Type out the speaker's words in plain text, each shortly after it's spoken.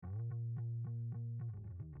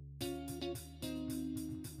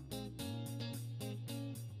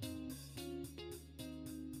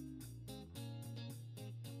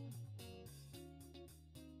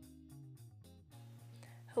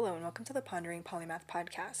Hello and welcome to the Pondering Polymath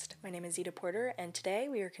podcast. My name is Zita Porter, and today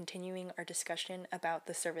we are continuing our discussion about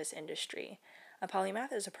the service industry. A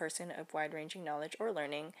polymath is a person of wide-ranging knowledge or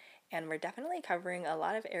learning, and we're definitely covering a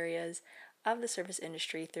lot of areas of the service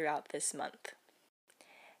industry throughout this month.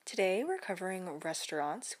 Today we're covering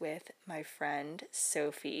restaurants with my friend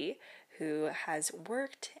Sophie, who has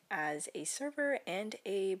worked as a server and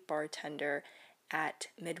a bartender at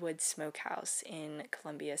Midwood Smokehouse in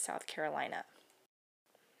Columbia, South Carolina.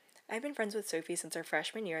 I've been friends with Sophie since our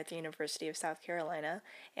freshman year at the University of South Carolina,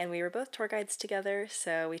 and we were both tour guides together,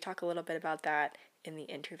 so we talk a little bit about that in the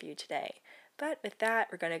interview today. But with that,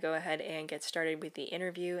 we're going to go ahead and get started with the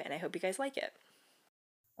interview, and I hope you guys like it.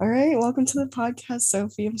 All right, welcome to the podcast,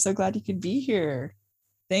 Sophie. I'm so glad you could be here.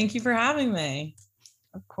 Thank you for having me.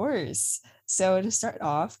 Of course. So to start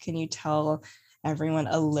off, can you tell everyone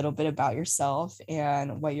a little bit about yourself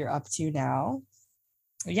and what you're up to now?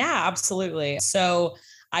 Yeah, absolutely. So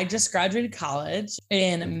I just graduated college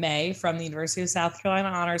in May from the University of South Carolina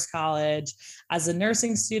Honors College as a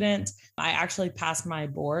nursing student. I actually passed my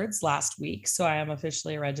boards last week, so I am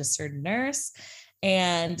officially a registered nurse.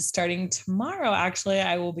 And starting tomorrow, actually,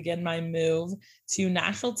 I will begin my move to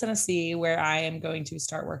Nashville, Tennessee, where I am going to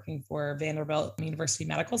start working for Vanderbilt University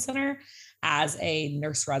Medical Center as a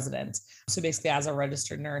nurse resident. So basically as a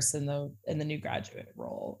registered nurse in the new graduate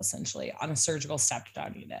role, essentially on a surgical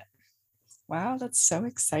step-down unit. Wow, that's so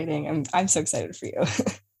exciting. I'm so excited for you.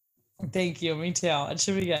 Thank you. Me too. It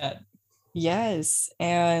should be good. Yes.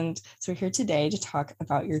 And so we're here today to talk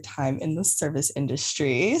about your time in the service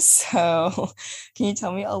industry. So can you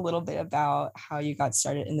tell me a little bit about how you got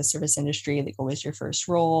started in the service industry? Like, what was your first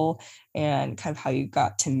role and kind of how you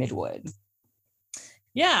got to Midwood?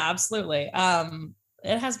 Yeah, absolutely.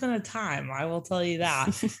 It has been a time, I will tell you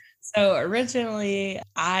that. So originally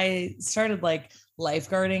I started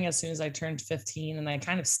lifeguarding as soon as I turned 15, and I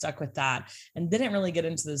kind of stuck with that and didn't really get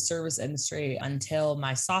into the service industry until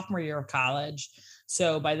my sophomore year of college.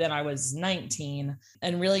 So by then I was 19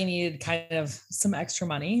 and really needed kind of some extra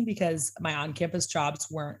money because my on-campus jobs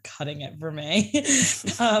weren't cutting it for me.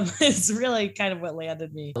 It's really kind of what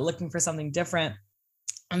landed me looking for something different.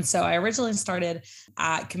 And so I originally started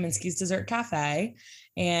at Kaminsky's Dessert Cafe,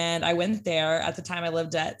 and I went there. At the time I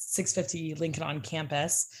lived at 650 Lincoln on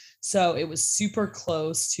campus. So it was super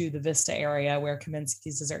close to the Vista area where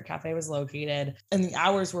Kaminsky's Dessert Cafe was located. And the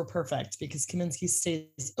hours were perfect because Kaminsky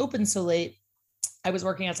stays open so late. I was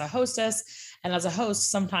working as a hostess, and as a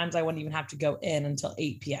host, sometimes I wouldn't even have to go in until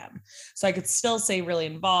 8 p.m. So I could still stay really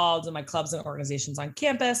involved in my clubs and organizations on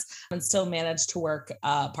campus and still manage to work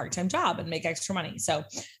a part-time job and make extra money. So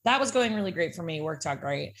that was going really great for me, worked out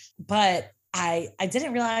great. But I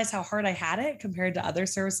didn't realize how hard I had it compared to other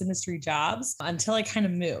service industry jobs until I kind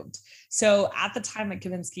of moved. So at the time at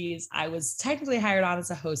Kaminsky's, I was technically hired on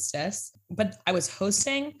as a hostess, but I was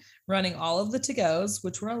hosting, running all of the to-goes,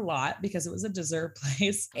 which were a lot because it was a dessert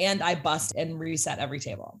place, and I bussed and reset every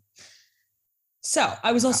table. So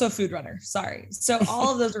I was also a food runner. Sorry. So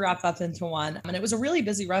all of those were wrapped up into one. And it was a really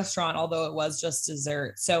busy restaurant, although it was just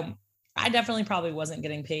dessert. So I definitely probably wasn't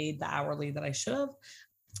getting paid the hourly that I should have,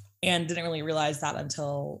 and didn't really realize that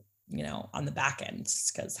until, on the back end,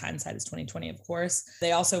 because hindsight is 2020, of course.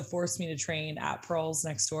 They also forced me to train at Pearl's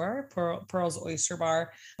next door, Pearl's Oyster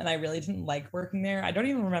Bar. And I really didn't like working there. I don't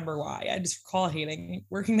even remember why. I just recall hating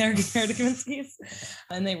working there compared to Kaminsky's.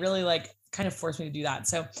 And they really kind of forced me to do that.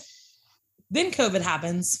 So then COVID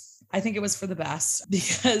happens. I think it was for the best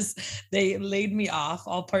because they laid me off.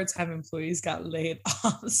 All part-time employees got laid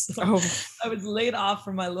off. So I was laid off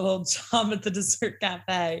from my little job at the dessert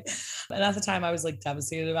cafe. And at the time I was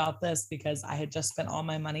devastated about this because I had just spent all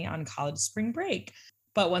my money on college spring break.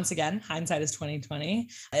 But once again, hindsight is 2020.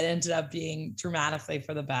 It ended up being dramatically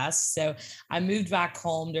for the best. So I moved back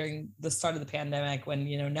home during the start of the pandemic when,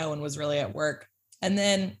 no one was really at work. And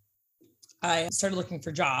then I started looking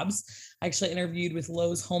for jobs. I actually interviewed with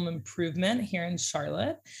Lowe's Home Improvement here in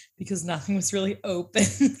Charlotte because nothing was really open at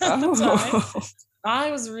the time. I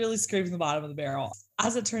was really scraping the bottom of the barrel.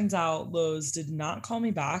 As it turns out, Lowe's did not call me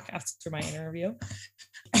back after my interview.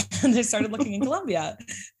 And they started looking in Columbia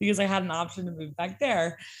because I had an option to move back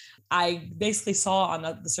there. I basically saw on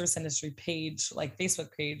the service industry page,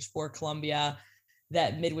 Facebook page for Columbia,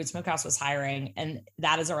 that Midwood Smokehouse was hiring. And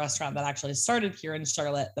that is a restaurant that actually started here in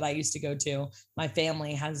Charlotte that I used to go to. My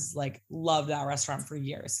family has loved that restaurant for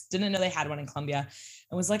years. Didn't know they had one in Columbia,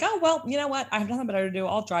 and was like, oh, well, you know what? I have nothing better to do.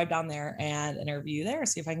 I'll drive down there and interview there,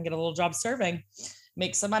 see if I can get a little job serving,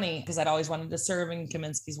 make some money, because I'd always wanted to serve, and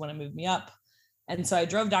Kaminsky's want to move me up. And so I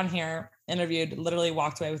drove down here, interviewed, literally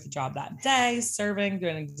walked away with the job that day, serving,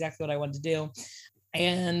 doing exactly what I wanted to do.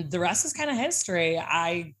 And the rest is kind of history.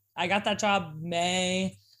 I got that job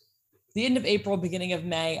the end of April, beginning of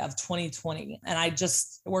May of 2020. And I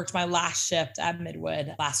just worked my last shift at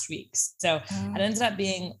Midwood last week. So it ended up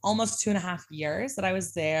being almost 2.5 years that I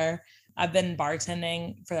was there. I've been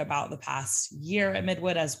bartending for about the past year at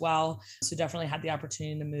Midwood as well. So definitely had the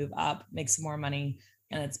opportunity to move up, make some more money.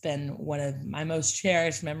 And it's been one of my most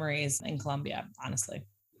cherished memories in Columbia, honestly.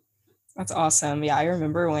 That's awesome. Yeah, I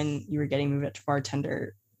remember when you were getting moved up to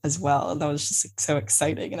bartender as well. And that was just like, so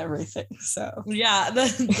exciting and everything. So yeah,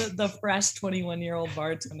 the fresh 21-year-old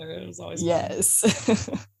bartender. It was always yes.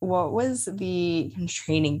 What was the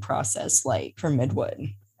training process like for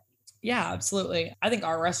Midwood? Yeah, absolutely. I think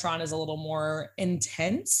our restaurant is a little more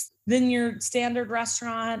intense than your standard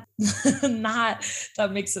restaurant. Not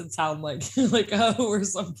that makes it sound like oh, we're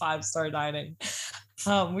some 5-star dining.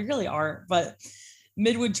 We really aren't, but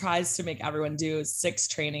Midwood tries to make everyone do 6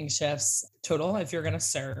 training shifts total if you're going to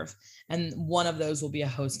serve. And one of those will be a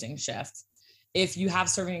hosting shift. If you have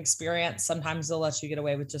serving experience, sometimes they'll let you get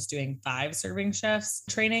away with just doing 5 serving shifts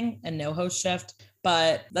training and no host shift.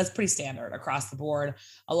 But that's pretty standard across the board.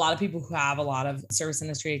 A lot of people who have a lot of service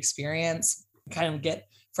industry experience kind of get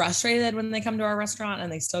frustrated when they come to our restaurant and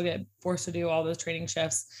they still get forced to do all those training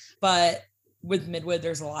shifts. But with Midwood,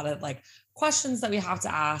 there's a lot of questions that we have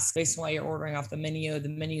to ask based on what you're ordering off the menu. The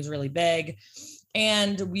menu is really big.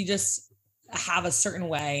 And we just have a certain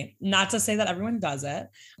way, not to say that everyone does it,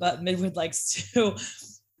 but Midwood likes to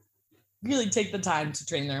really take the time to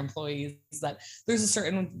train their employees that there's a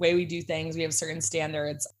certain way we do things. We have certain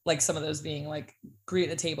standards, like some of those being greet at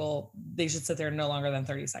the table. They should sit there no longer than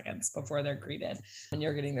 30 seconds before they're greeted when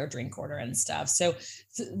you're getting their drink order and stuff. So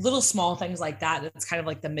little small things like that. It's kind of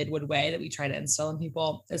like the Midwood way that we try to instill in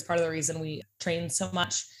people is part of the reason we train so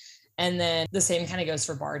much. And then the same kind of goes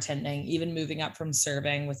for bartending, even moving up from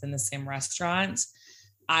serving within the same restaurant.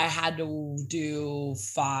 I had to do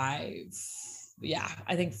 5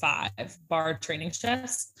 bar training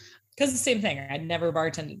shifts because the same thing. I'd never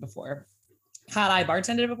bartended before. Had I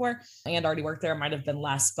bartended before and already worked there, it might have been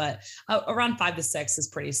less, but around 5 to 6 is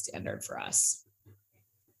pretty standard for us.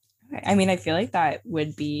 I mean, I feel like that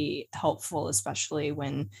would be helpful, especially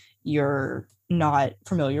when you're not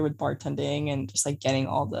familiar with bartending and just getting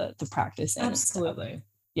all the practice in. Absolutely.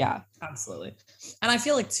 Yeah, absolutely. And I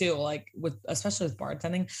feel too, especially with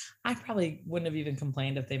bartending, I probably wouldn't have even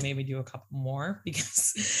complained if they made me do a couple more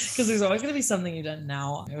because there's always going to be something you don't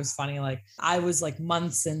know. It was funny. I was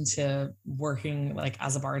months into working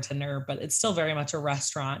as a bartender, but it's still very much a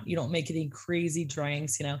restaurant. You don't make any crazy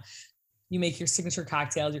drinks, you make your signature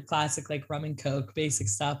cocktails, your classic rum and Coke, basic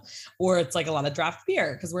stuff, or it's a lot of draft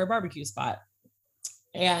beer because we're a barbecue spot.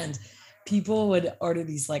 And people would order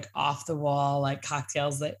these off the wall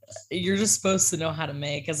cocktails that you're just supposed to know how to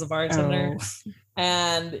make as a bartender. Oh.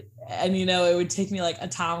 And it would take me a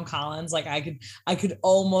Tom Collins. I could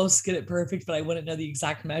almost get it perfect, but I wouldn't know the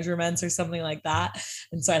exact measurements or something like that.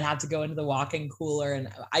 And so I'd have to go into the walk-in cooler. And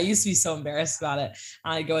I used to be so embarrassed about it.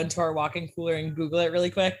 I'd go into our walk-in cooler and Google it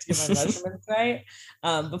really quick to get my measurements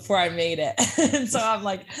right before I made it. And so I'm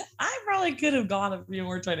I probably could have gone a few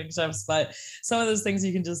more training shifts, but some of those things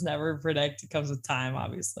you can just never predict. It comes with time,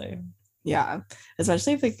 obviously. Yeah,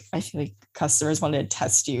 especially if I feel customers want to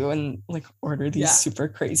test you and order these super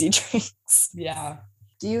crazy drinks. Yeah.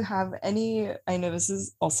 Do you have any, I know this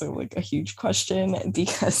is also a huge question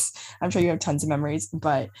because I'm sure you have tons of memories,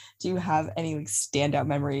 but do you have any standout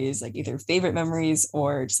memories, either favorite memories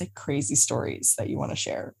or just crazy stories that you want to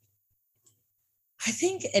share? I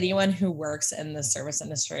think anyone who works in the service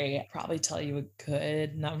industry probably tell you a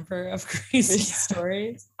good number of crazy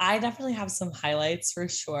stories. I definitely have some highlights for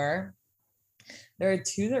sure. There are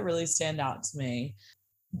 2 that really stand out to me,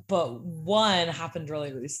 but one happened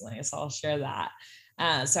really recently, so I'll share that.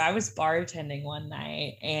 So I was bartending one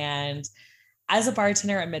night, and as a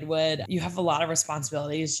bartender at Midwood, you have a lot of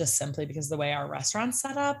responsibilities just simply because of the way our restaurant's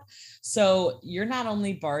set up. So you're not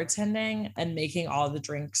only bartending and making all the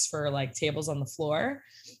drinks for tables on the floor,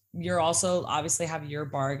 you're also obviously have your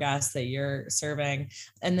bar guests that you're serving,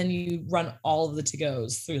 and then you run all of the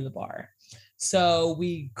to-goes through the bar. So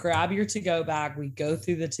we grab your to-go bag, we go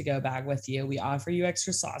through the to-go bag with you, we offer you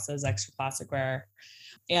extra sauces, extra plasticware,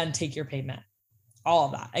 and take your payment, all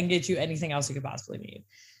of that, and get you anything else you could possibly need,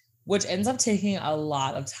 which ends up taking a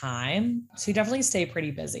lot of time. So you definitely stay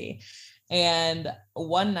pretty busy. And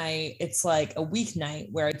one night, it's a weeknight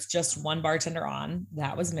where it's just one bartender on.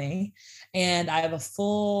 That was me. And I have a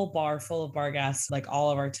full bar full of bar guests.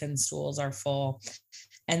 All of our 10 stools are full.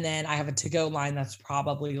 And then I have a to-go line that's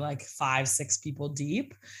probably 5-6 people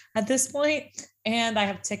deep at this point. and I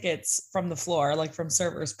have tickets from the floor, like from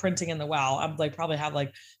servers printing in the well. I'm like probably have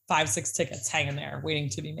like 5-6 tickets hanging there waiting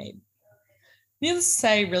to be made. Needless to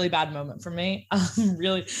say, really bad moment for me. I'm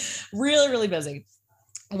really, really, really busy.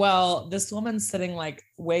 Well, this woman's sitting like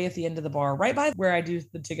way at the end of the bar, right by where I do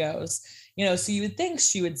the to-goes, so you would think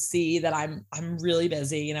she would see that I'm really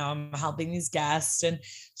busy, I'm helping these guests, and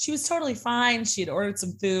she was totally fine. She had ordered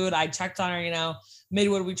some food. I checked on her, maybe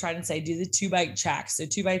what we tried and say, do the 2-bite check. So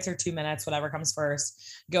 2 bites or 2 minutes, whatever comes first,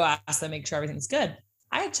 go ask them, make sure everything's good.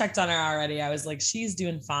 I had checked on her already. I was like, she's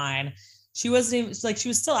doing fine. She wasn't even like, she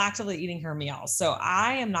was still actively eating her meal. So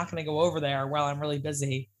I am not going to go over there while I'm really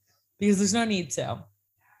busy because there's no need to.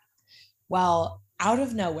 Well, out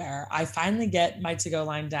of nowhere, I finally get my to-go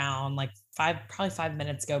line down, like probably 5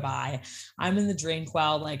 minutes go by. I'm in the drink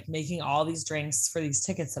well, like making all these drinks for these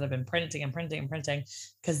tickets that have been printing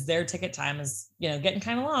because their ticket time is, getting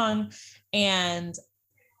kind of long. And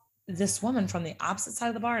this woman from the opposite side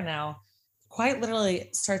of the bar now quite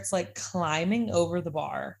literally starts like climbing over the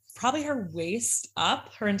bar, probably her waist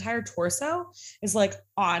up, her entire torso is like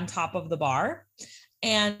on top of the bar.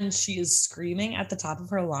 And she is screaming at the top of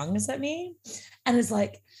her lungs at me and is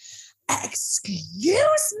like,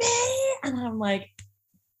 excuse me. And I'm like,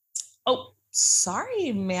 oh,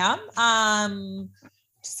 sorry, ma'am.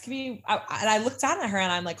 Just give me, and I looked down at her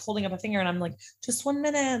and I'm like holding up a finger and I'm like, just 1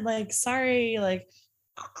 minute, like, sorry. Like,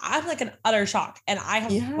 I'm like in utter shock. And I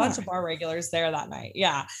have a bunch of bar regulars there that night.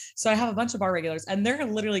 Yeah. So I have a bunch of bar regulars and they're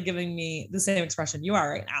literally giving me the same expression you are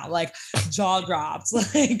right now, like jaw drops,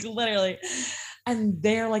 like literally. And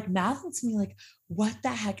they're like mouthing to me like, what the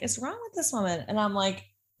heck is wrong with this woman? And I'm like,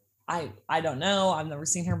 I don't know. I've never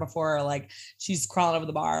seen her before. Like she's crawling over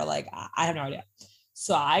the bar. Like I have no idea.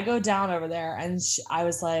 So I go down over there and I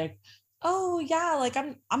was like, oh yeah, like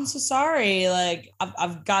I'm so sorry. Like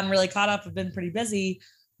I've gotten really caught up. I've been pretty busy.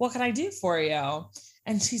 What can I do for you?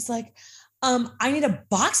 And she's like, I need a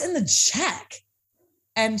box in the check.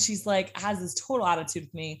 And she's like, has this total attitude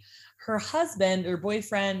with me. Her husband or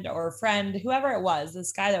boyfriend or friend, whoever it was,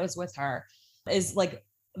 this guy that was with her is like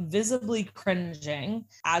visibly cringing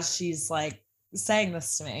as she's like saying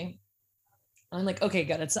this to me. I'm like, okay,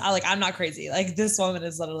 good. It's like, I'm not crazy. Like this woman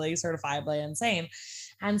is literally certifiably insane.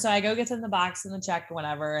 And so I go get them the box and the check or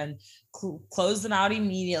whatever, and close them out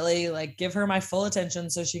immediately, like give her my full attention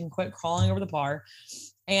so she can quit crawling over the bar.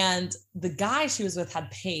 And the guy she was with had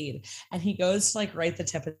paid, and he goes to like write the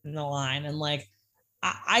tip in the line. And like,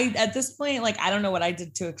 I at this point, like, I don't know what I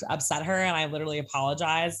did to upset her. And I literally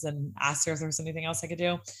apologized and asked her if there was anything else I could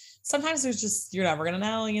do. Sometimes there's just, you're never going to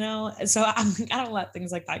know, And so I'm like, I don't let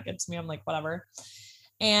things like that get to me. I'm like, whatever.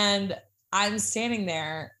 And I'm standing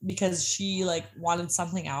there because she like wanted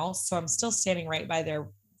something else. So I'm still standing right by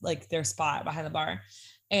their spot behind the bar.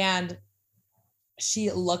 And she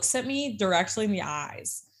looks at me directly in the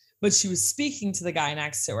eyes, but she was speaking to the guy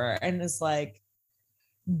next to her and is like,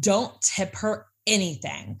 don't tip her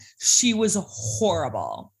anything. She was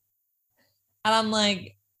horrible. And I'm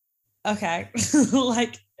like, okay,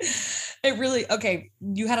 like it really, okay.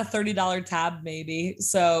 You had a $30 tab maybe.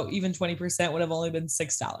 So even 20% would have only been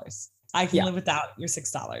 $6. I can live without your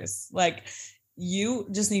 $6. Like you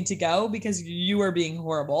just need to go because you are being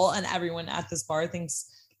horrible. And everyone at this bar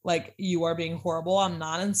thinks like you are being horrible. I'm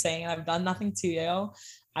not insane. I've done nothing to you.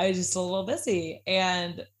 I was just a little busy.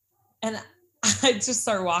 And I just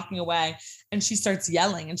started walking away and she starts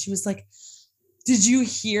yelling and she was like, did you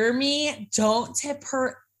hear me? Don't tip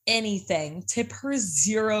her anything. Tip her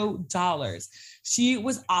 $0. She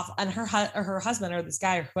was off, and her husband or this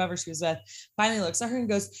guy or whoever she was with finally looks at her and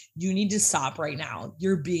goes, you need to stop right now.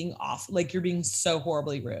 You're being off. Like you're being so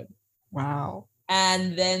horribly rude. Wow.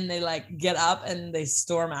 And then they like get up and they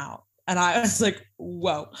storm out. And I was like,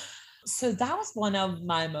 whoa. So that was one of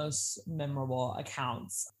my most memorable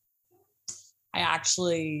accounts. I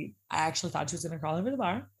actually thought she was going to crawl over the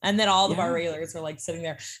bar. And then all the bar regulars were like sitting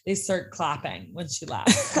there. They start clapping when she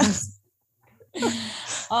left.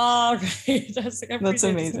 Oh, great. That's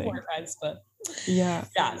amazing. Support, guys, but yeah.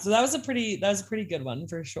 So that was a pretty good one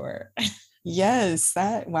for sure. Yes.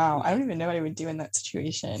 Wow. I don't even know what I would do in that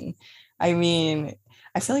situation. I mean,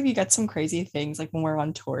 I feel like we get some crazy things like when we're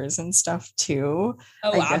on tours and stuff too.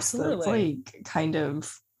 Oh, I guess absolutely. that's like kind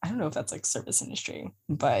of, I don't know if that's like service industry,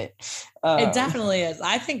 but it definitely is.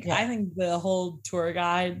 I think the whole tour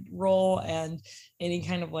guide role and any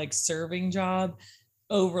kind of like serving job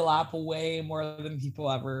overlap way more than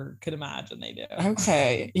people ever could imagine they do.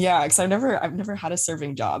 Okay. Yeah. Cause I've never had a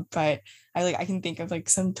serving job, but I can think of like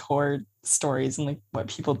some tour stories and like what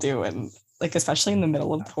people do, and like, especially in the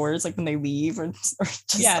middle of tours, like when they leave or just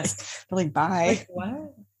like, they're like, bye. Like,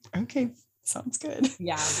 what? Okay. Sounds good.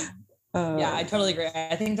 Yeah. Yeah, I totally agree.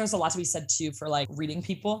 I think there's a lot to be said too for like reading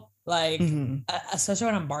people, like especially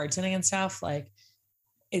when I'm bartending and stuff. Like,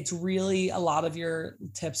 it's really a lot of your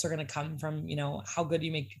tips are going to come from, you know, how good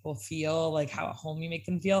you make people feel, like how at home you make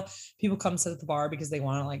them feel. People come sit at the bar because they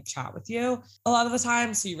want to like chat with you a lot of the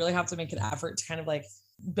time. So you really have to make an effort to kind of like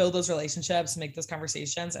build those relationships, make those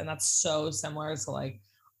conversations. And that's so similar to like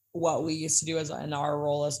what we used to do as in our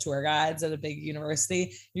role as tour guides at a big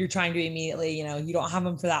university. You're trying to immediately, you know, you don't have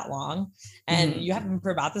them for that long and you have them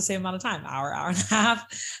for about the same amount of time, hour and a half,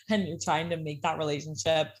 and you're trying to make that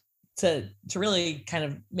relationship to really kind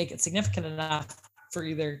of make it significant enough for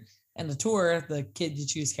either in the tour, the kid you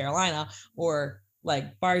choose Carolina, or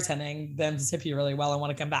like bartending them to tip you really well and want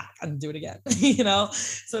to come back and do it again, you know?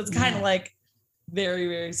 So it's kind of like very,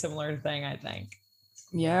 very similar thing, I think.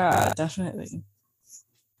 Yeah, definitely.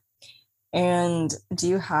 And do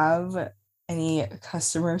you have any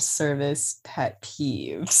customer service pet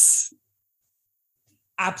peeves?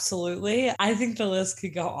 Absolutely. I think the list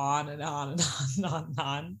could go on and on and on and on and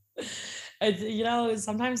on. And, you know,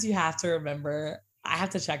 sometimes you have to remember, I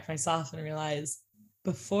have to check myself and realize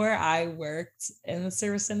before I worked in the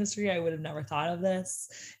service industry, I would have never thought of this.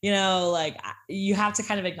 You know, like you have to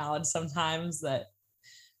kind of acknowledge sometimes that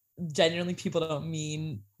genuinely people don't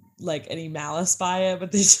mean like any malice by it,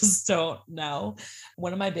 but they just don't know.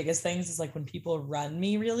 One of my biggest things is like when people run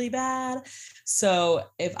me really bad. So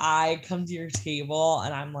if I come to your table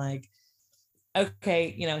and I'm like,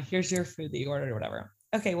 okay, you know, here's your food that you ordered or whatever.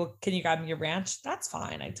 Okay, well, can you grab me your ranch? That's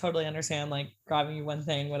fine. I totally understand like grabbing you one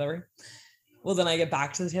thing, whatever. Well, then I get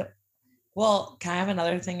back to the table. Well, can I have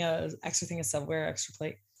another thing, extra thing of Subway, extra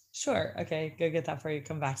plate? Sure. Okay, go get that for you.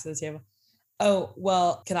 Come back to the table. Oh,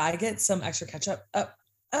 well, can I get some extra ketchup?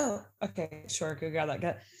 Oh, okay, sure, go grab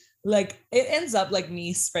that. Like it ends up like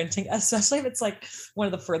me sprinting, especially if it's like one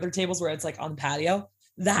of the further tables where it's like on patio.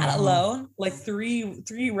 That alone, like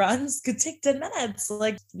three runs could take 10 minutes.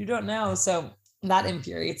 Like you don't know. So that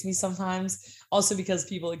infuriates me sometimes. Also because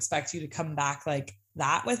people expect you to come back like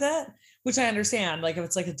that with it, which I understand. Like if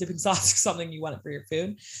it's like a dipping sauce or something, you want it for your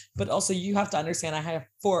food. But also you have to understand I have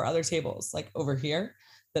 4 other tables like over here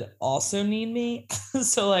that also need me.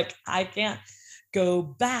 So like I can't go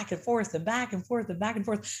back and forth and back and forth and back and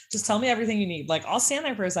forth. Just tell me everything you need. Like I'll stand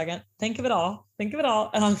there for a second, think of it all,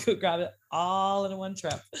 and I'll go grab it all in one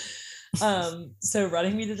trip. So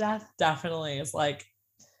running me to death definitely is like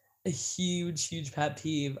a huge, huge pet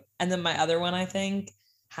peeve. And then my other one, I think,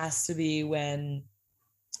 has to be when,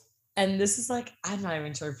 and this is like, I'm not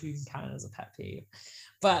even sure if you can count it as a pet peeve,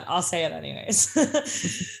 but I'll say it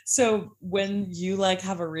anyways. So when you like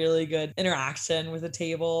have a really good interaction with a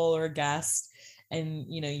table or a guest, and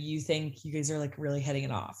you know, you think you guys are like really hitting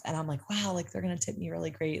it off, and I'm like, wow, like they're gonna tip me really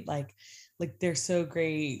great, like they're so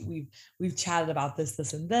great. We've chatted about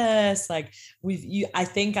this and this. Like I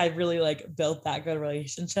think I've really like built that good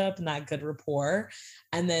relationship and that good rapport.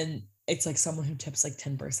 And then it's like someone who tips like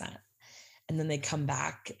 10%. And then they come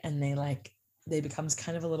back and they becomes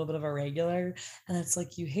kind of a little bit of a regular. And it's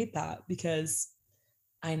like, you hate that because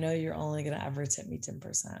I know you're only going to ever tip me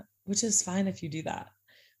 10%, which is fine if you do that.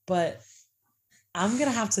 But I'm going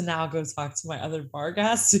to have to now go talk to my other bar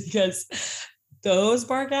guests because those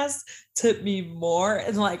bar guests tip me more.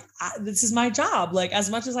 And like, this is my job. Like, as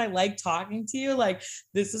much as I like talking to you, like,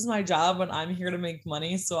 this is my job when I'm here to make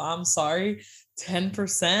money. So I'm sorry,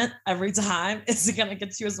 10% every time isn't going to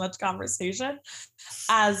get you as much conversation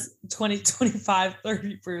as 20, 25,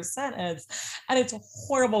 30% is. And it's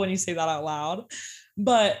horrible when you say that out loud,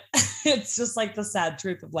 but it's just like the sad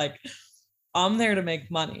truth of like, I'm there to make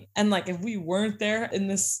money. And like, if we weren't there in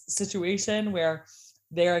this situation where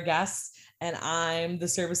they're a guest and I'm the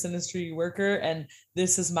service industry worker and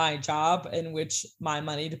this is my job in which my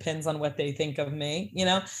money depends on what they think of me, you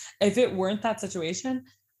know, if it weren't that situation,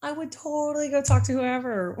 I would totally go talk to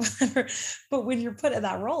whoever, whatever. But when you're put in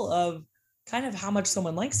that role of kind of how much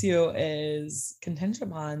someone likes you is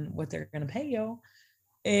contingent upon what they're going to pay you,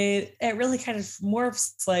 it really kind of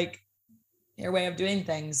morphs like your way of doing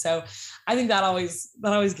things. So I think that always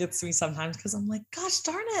gets to me sometimes because I'm like, gosh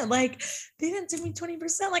darn it, like they didn't give me 20%.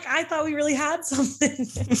 Like I thought we really had something.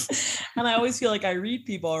 And I always feel like I read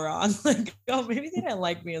people wrong. Like, oh, maybe they didn't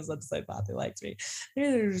like me as much as I thought they liked me.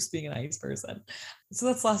 Maybe they're just being a nice person. So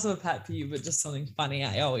that's less of a pet peeve, but just something funny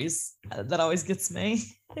that always gets me.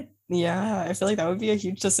 Yeah, I feel like that would be a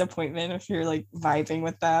huge disappointment if you're like vibing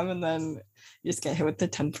with them and then you just get hit with the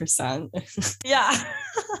 10%. Yeah.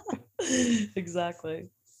 Exactly.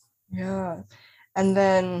 Yeah. And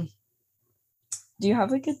then do you have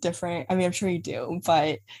like a different, I mean, I'm sure you do,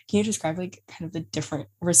 but can you describe like kind of the different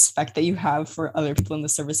respect that you have for other people in the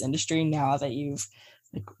service industry now that you've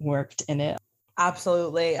like worked in it?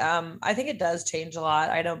 Absolutely. I think it does change a lot.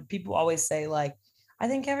 I know people always say like, I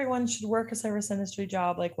think everyone should work a service industry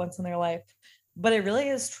job like once in their life, but it really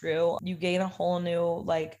is true. You gain a whole new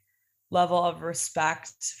like level of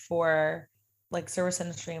respect for like service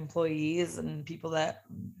industry employees and people that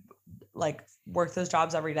like work those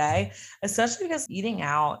jobs every day, especially because eating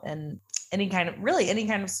out and any kind of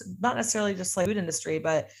not necessarily just like food industry,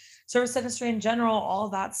 but service industry in general, all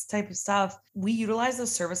that type of stuff, we utilize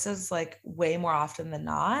those services like way more often than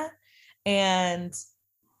not. And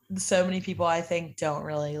so many people I think don't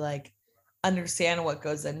really like understand what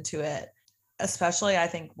goes into it. Especially I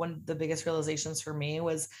think one of the biggest realizations for me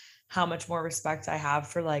was how much more respect I have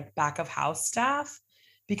for like back of house staff,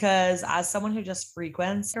 because as someone who just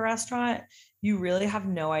frequents a restaurant, you really have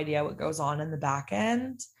no idea what goes on in the back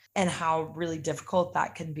end and how really difficult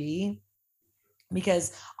that can be.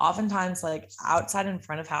 Because oftentimes like outside in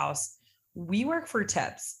front of house, we work for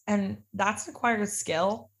tips, and that's an acquired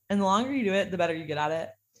skill. And the longer you do it, the better you get at it.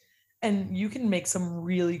 And you can make some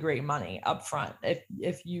really great money up front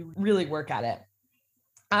if you really work at it.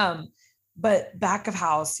 But back of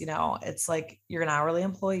house, it's like you're an hourly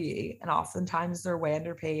employee, and oftentimes they're way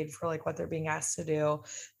underpaid for like what they're being asked to do,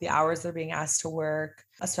 the hours they're being asked to work,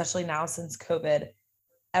 especially now since COVID.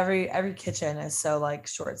 Every kitchen is so like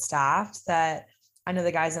short staffed that I know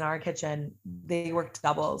the guys in our kitchen, they work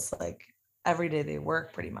doubles, like every day they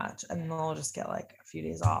work pretty much, and they'll just get like a few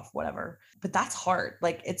days off, whatever. But that's hard.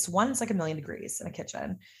 Like it's like 1,000,000 degrees in a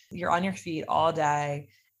kitchen. You're on your feet all day,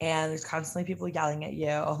 and there's constantly people yelling at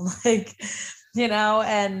you, like,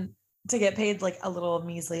 and to get paid like a little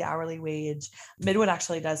measly hourly wage. Midwood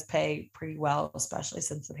actually does pay pretty well, especially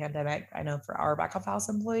since the pandemic. I know for our back of house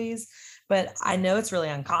employees, but I know it's really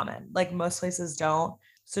uncommon. Like most places don't.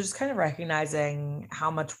 So just kind of recognizing how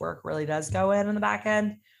much work really does go in the back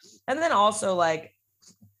end. And then also like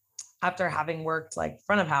after having worked like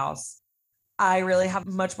front of house, I really have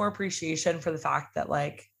much more appreciation for the fact that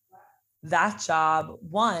like that job,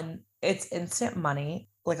 one, it's instant money.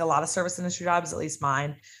 Like a lot of service industry jobs, at least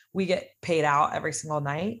mine, we get paid out every single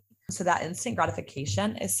night. So that instant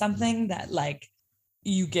gratification is something that like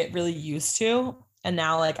you get really used to. And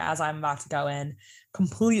now like as I'm about to go in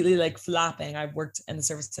completely like flapping, I've worked in the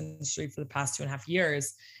service industry for the past 2.5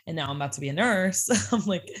 years, and now I'm about to be a nurse. I'm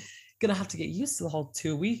like gonna have to get used to the whole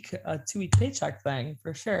 2-week paycheck thing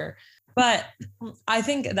for sure. But I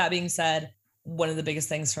think that being said, one of the biggest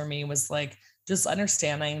things for me was like just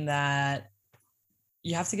understanding that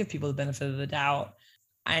you have to give people the benefit of the doubt.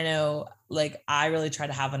 I know like I really try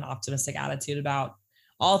to have an optimistic attitude about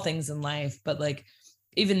all things in life, but like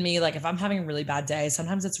even me, like if I'm having a really bad day,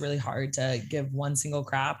 sometimes it's really hard to give one single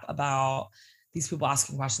crap about these people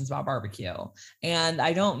asking questions about barbecue. And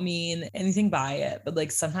I don't mean anything by it, but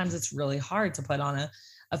like sometimes it's really hard to put on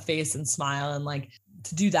a face and smile and like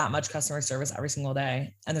to do that much customer service every single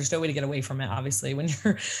day. And there's no way to get away from it. Obviously, when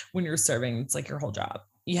you're serving, it's like your whole job.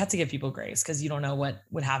 You have to give people grace because you don't know what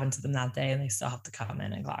would happen to them that day, and they still have to come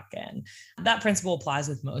in and clock in. That principle applies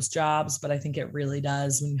with most jobs, but I think it really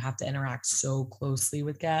does when you have to interact so closely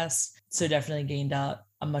with guests. So definitely gained a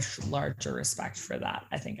much larger respect for that,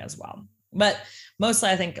 I think, as well. But mostly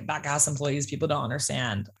I think back house employees, people don't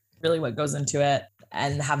understand really what goes into it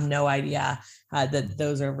and have no idea that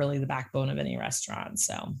those are really the backbone of any restaurant.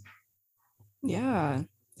 So Yeah,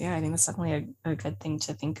 I think that's definitely a good thing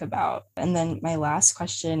to think about. And then my last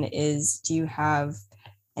question is, do you have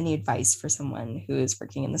any advice for someone who is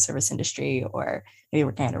working in the service industry or maybe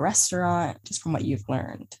working at a restaurant, just from what you've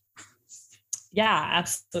learned? Yeah,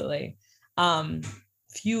 absolutely.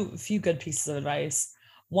 Few good pieces of advice.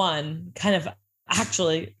 One, kind of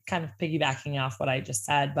piggybacking off what I just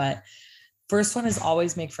said, but first one is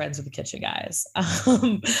always make friends with the kitchen guys.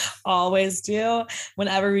 Always do.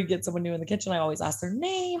 Whenever we get someone new in the kitchen, I always ask their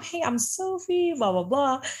name. Hey, I'm Sophie, blah, blah,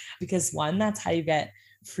 blah. Because one, that's how you get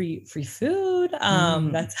free food.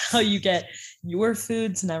 That's how you get your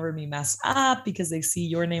food to never be messed up, because they see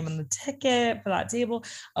your name on the ticket for that table.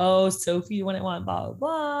 Oh, Sophie, you wouldn't want blah, blah,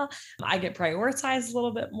 blah. I get prioritized a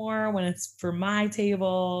little bit more when it's for my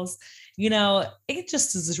tables. It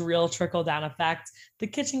just is a real trickle down effect. The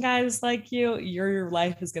kitchen guys like you, your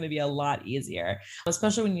life is going to be a lot easier,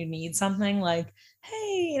 especially when you need something like,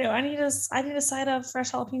 hey, I need a side of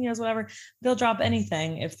fresh jalapenos, whatever. They'll drop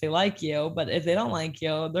anything if they like you, but if they don't like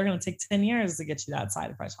you, they're going to take 10 years to get you that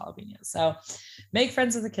side of fresh jalapenos. So make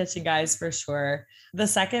friends with the kitchen guys for sure. The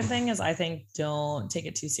second thing is, I think, don't take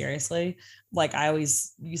it too seriously. Like I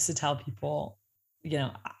always used to tell people,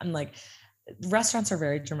 I'm like, restaurants are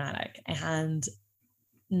very dramatic, and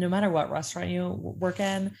no matter what restaurant you work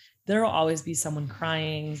in, there will always be someone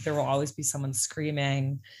crying. There will always be someone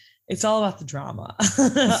screaming. It's all about the drama.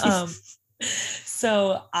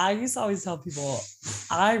 So I used to always tell people,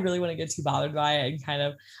 I really want to get too bothered by it, and kind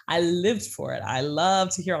of, I lived for it. I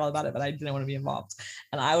love to hear all about it, but I didn't want to be involved.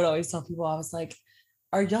 And I would always tell people, I was like,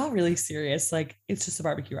 are y'all really serious? Like, it's just a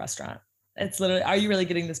barbecue restaurant. It's literally, are you really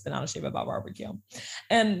getting this banana shape about barbecue?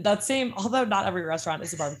 And that same, although not every restaurant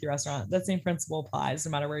is a barbecue restaurant, that same principle applies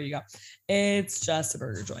no matter where you go. It's just a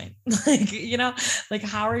burger joint. Like, like,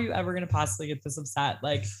 how are you ever going to possibly get this upset?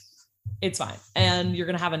 Like, it's fine. And you're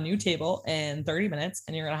going to have a new table in 30 minutes,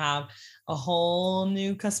 and you're going to have a whole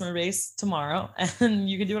new customer base tomorrow, and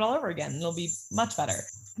you can do it all over again. It'll be much better.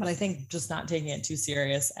 But I think just not taking it too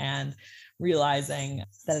serious and realizing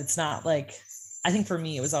that it's not like, I think for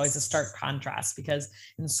me, it was always a stark contrast, because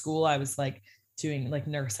in school I was like doing like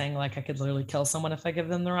nursing, like I could literally kill someone if I give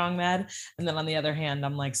them the wrong med. And then on the other hand,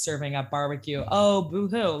 I'm like serving up barbecue. Oh,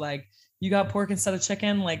 boo-hoo. Like, you got pork instead of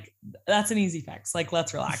chicken. Like, that's an easy fix. Like,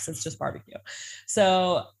 let's relax. It's just barbecue.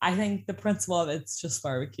 So I think the principle of it's just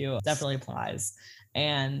barbecue definitely applies,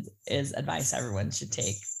 and is advice everyone should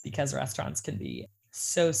take, because restaurants can be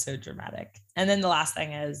so dramatic. And then the last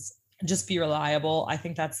thing is just be reliable. I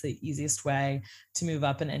think that's the easiest way to move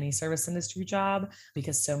up in any service industry job,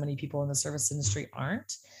 because so many people in the service industry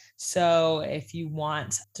aren't. So if you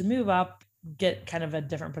want to move up, get kind of a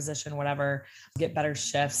different position, whatever, get better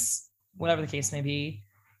shifts, whatever the case may be,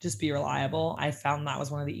 just be reliable. I found that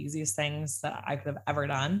was one of the easiest things that I could have ever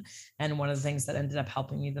done, and one of the things that ended up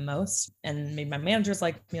helping me the most, and made my managers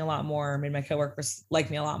like me a lot more, made my coworkers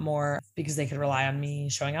like me a lot more, because they could rely on me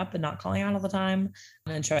showing up and not calling out all the time,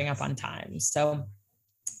 and showing up on time. So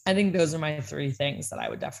I think those are my 3 things that I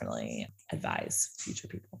would definitely advise future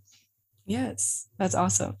people. Yes, that's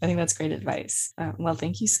awesome. I think that's great advice. Well,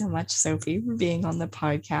 thank you so much, Sophie, for being on the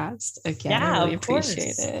podcast. Again, I really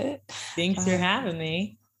appreciate it. Thanks for having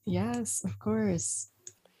me. Yes, of course.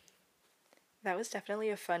 That was definitely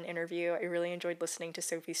a fun interview. I really enjoyed listening to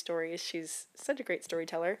Sophie's stories. She's such a great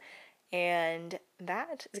storyteller. And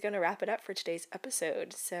that is going to wrap it up for today's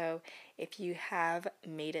episode. So if you have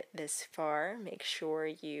made it this far, make sure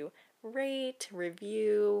you rate,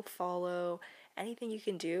 review, follow, anything you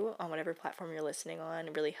can do on whatever platform you're listening on.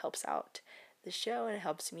 It really helps out the show and it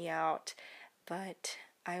helps me out. But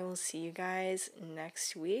I will see you guys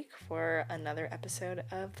next week for another episode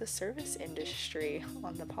of The Service Industry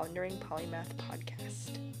on the Pondering Polymath podcast.